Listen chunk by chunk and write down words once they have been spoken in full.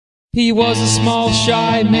He was a small,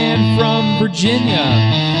 shy man from Virginia.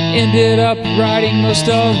 Ended up writing most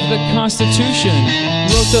of the Constitution.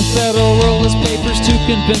 Wrote the Federalist Papers to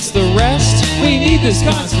convince the rest. We need this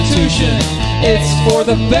Constitution, it's for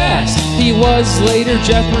the best. He was later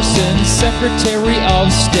Jefferson's Secretary of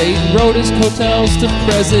State. Wrote his coattails to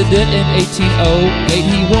president in 1808.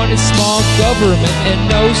 He wanted small government and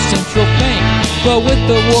no central bank. But with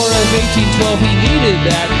the War of 1812 he needed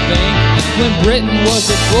that bank. When Britain was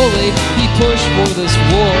a bully, he pushed for this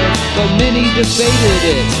war, but many debated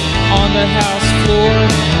it on the House floor.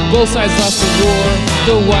 Both sides lost the war,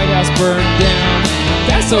 the White House burned down.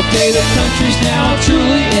 That's okay, the country's now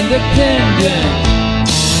truly independent.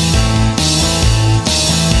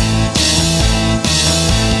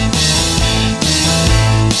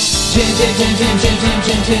 James Madison. James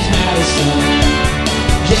Madison.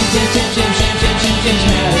 James Madison. James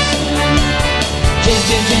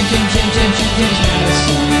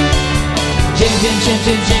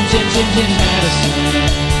Madison.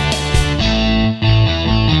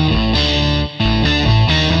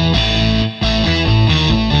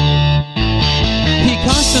 He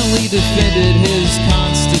constantly defended his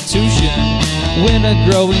Constitution when a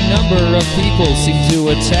growing number of people seemed to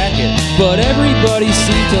attack it. But everybody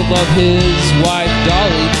seemed to love his wife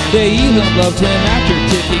Dolly. They even loved him after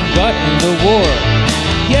kicking butt in the war.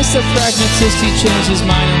 Yes, a pragmatist, he changed his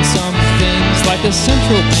mind on some things, like a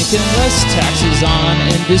central bank and less taxes on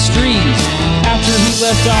industries. After he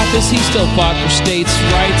left office, he still fought for states'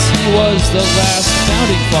 rights. He was the last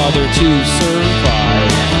founding father to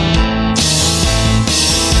survive.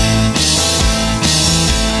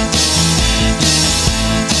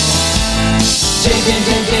 James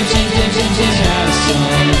Madison. James Madison.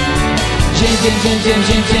 James Madison.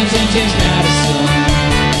 James Madison. James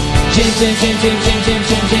Madison.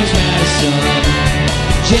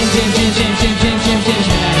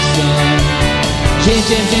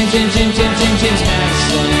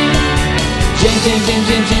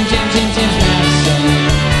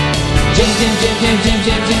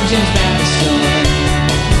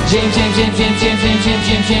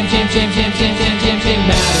 James